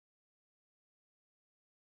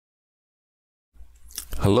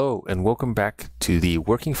Hello and welcome back to the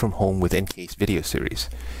Working from Home with EnCase video series.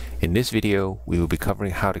 In this video, we will be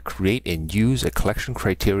covering how to create and use a collection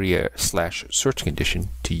criteria / search condition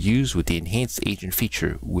to use with the enhanced agent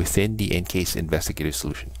feature within the EnCase Investigator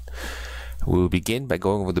solution. We will begin by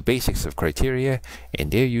going over the basics of criteria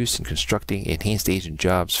and their use in constructing enhanced agent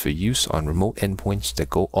jobs for use on remote endpoints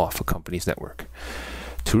that go off a company's network.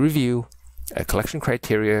 To review, a collection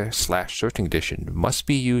criteria / search condition must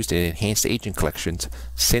be used in enhanced agent collections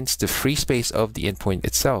since the free space of the endpoint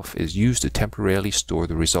itself is used to temporarily store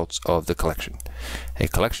the results of the collection. A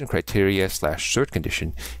collection criteria / search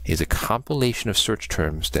condition is a compilation of search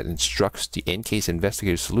terms that instructs the EnCase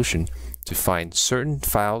Investigator solution to find certain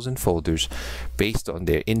files and folders based on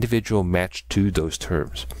their individual match to those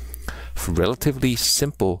terms. For relatively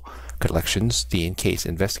simple collections, the EnCase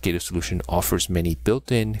Investigator solution offers many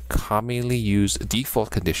built-in, commonly used default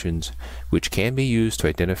conditions which can be used to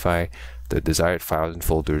identify the desired files and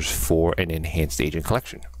folders for an enhanced agent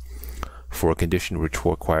collection. For a condition which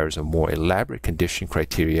requires a more elaborate condition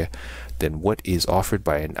criteria than what is offered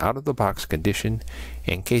by an out-of-the-box condition,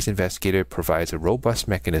 EnCase Investigator provides a robust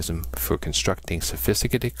mechanism for constructing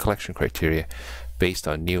sophisticated collection criteria based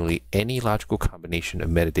on nearly any logical combination of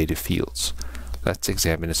metadata fields. Let's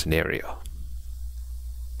examine a scenario.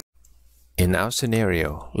 In our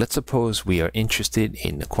scenario, let's suppose we are interested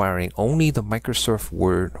in acquiring only the Microsoft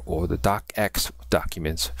Word or the docx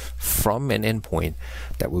documents from an endpoint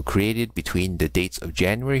that were created between the dates of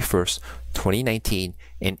January 1st, 2019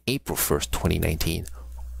 and April 1st, 2019,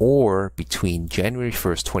 or between January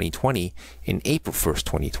 1st, 2020 and April 1st,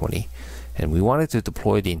 2020, and we wanted to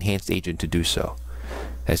deploy the enhanced agent to do so.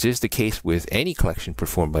 As is the case with any collection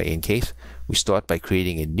performed by EnCase, we start by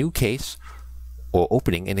creating a new case or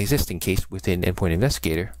opening an existing case within Endpoint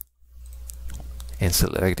Investigator and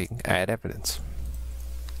selecting Add Evidence.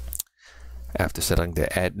 After selecting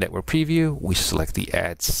the Add Network Preview, we select the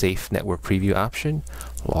Add Safe Network Preview option,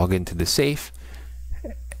 log into the safe,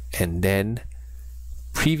 and then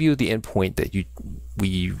preview the endpoint that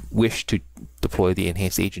we wish to deploy the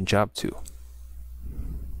enhanced agent job to.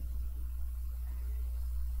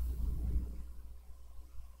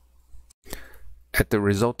 At the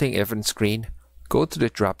resulting evidence screen, go to the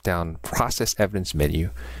drop-down Process Evidence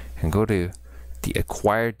menu and go to the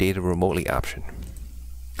Acquire Data Remotely option.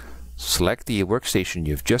 Select the workstation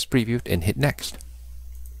you've just previewed and hit Next.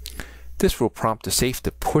 This will prompt the safe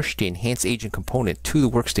to push the enhanced agent component to the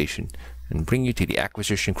workstation and bring you to the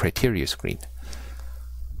Acquisition Criteria screen.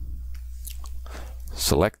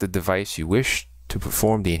 Select the device you wish to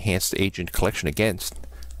perform the enhanced agent collection against,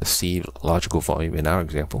 the C logical volume in our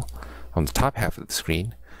example, on the top half of the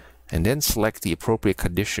screen, and then select the appropriate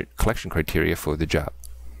collection criteria for the job.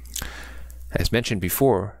 As mentioned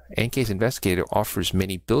before, EnCase Investigator offers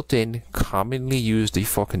many built-in, commonly used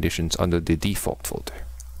default conditions under the default folder.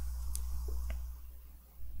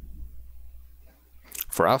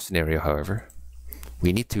 For our scenario, however,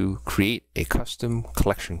 we need to create a custom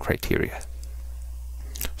collection criteria.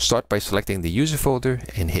 Start by selecting the user folder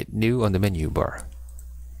and hit New on the menu bar.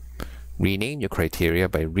 Rename your criteria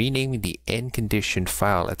by renaming the end condition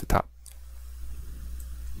file at the top.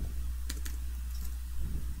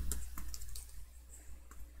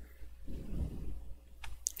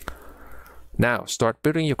 Now start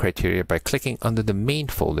building your criteria by clicking under the main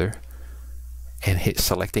folder and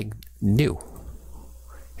selecting New.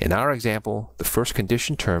 In our example, the first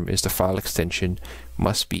condition term is the file extension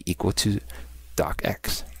must be equal to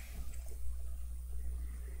docx.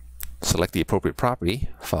 Select the appropriate property,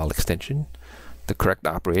 file extension, the correct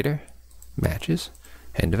operator, matches,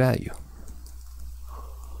 and the value.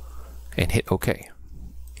 And hit OK.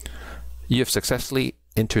 You have successfully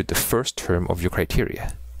entered the first term of your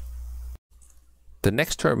criteria. The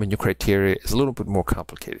next term in your criteria is a little bit more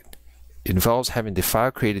complicated. It involves having the file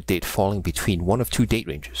created date falling between one of two date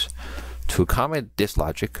ranges. To accommodate this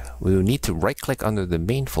logic, we will need to right-click under the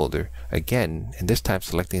main folder again, and this time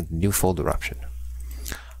selecting the New Folder option.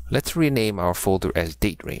 Let's rename our folder as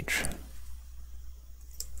Date Range.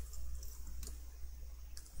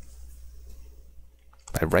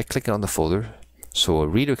 By right-clicking on the folder, so a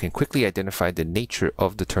reader can quickly identify the nature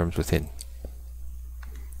of the terms within.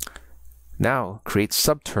 Now, create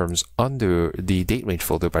subterms under the Date Range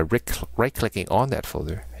folder by right-clicking on that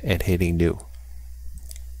folder and hitting New.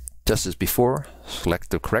 Just as before, select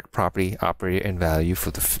the correct property, operator, and value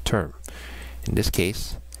for the term. In this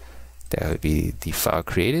case, that would be the file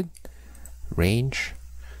created, range,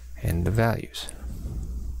 and the values.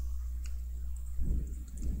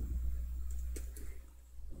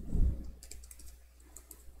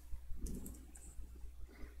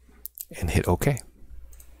 And hit OK.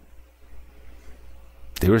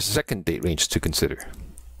 there is a second date range to consider.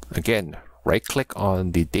 Again, right-click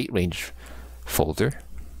on the date range folder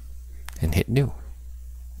and hit New.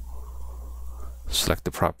 Select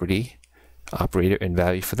the property, operator, and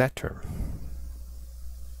value for that term.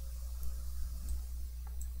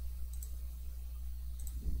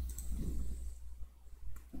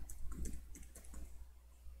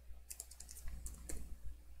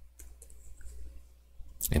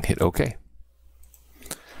 And hit OK.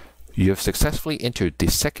 You have successfully entered the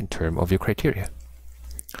second term of your criteria.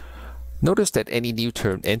 Notice that any new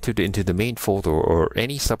term entered into the main folder or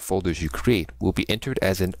any subfolders you create will be entered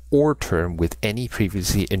as an OR term with any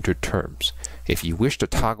previously entered terms. If you wish to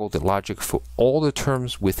toggle the logic for all the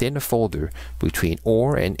terms within a folder between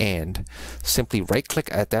OR and AND, simply right-click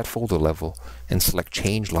at that folder level and select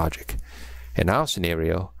Change Logic. In our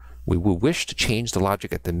scenario, we will wish to change the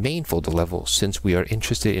logic at the main folder level since we are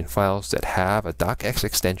interested in files that have a docx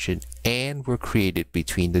extension and were created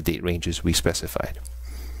between the date ranges we specified.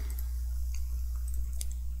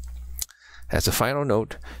 As a final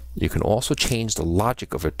note, you can also change the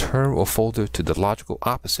logic of a term or folder to the logical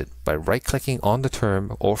opposite by right-clicking on the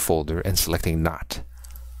term or folder and selecting Not.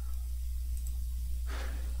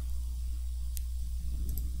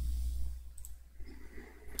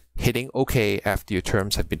 Hitting OK after your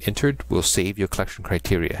terms have been entered will save your collection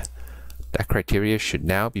criteria. That criteria should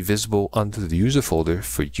now be visible under the user folder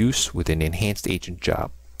for use with an enhanced agent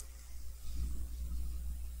job.